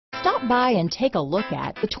Stop by and take a look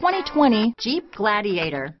at the 2020 Jeep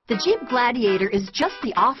Gladiator. The Jeep Gladiator is just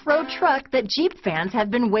the off-road truck that Jeep fans have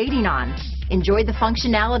been waiting on. Enjoy the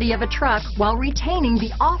functionality of a truck while retaining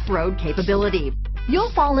the off-road capability.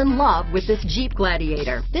 You'll fall in love with this Jeep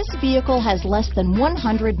Gladiator. This vehicle has less than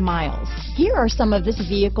 100 miles. Here are some of this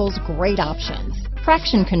vehicle's great options: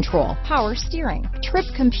 traction control, power steering, trip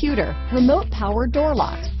computer, remote power door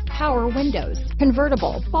locks, power windows,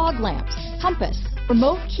 convertible, fog lamps, compass,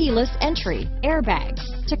 remote keyless entry, airbags,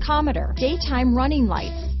 tachometer, daytime running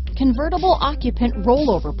lights, convertible occupant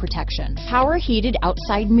rollover protection, power heated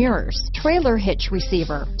outside mirrors, trailer hitch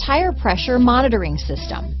receiver, tire pressure monitoring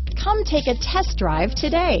system. Come take a test drive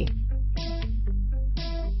today.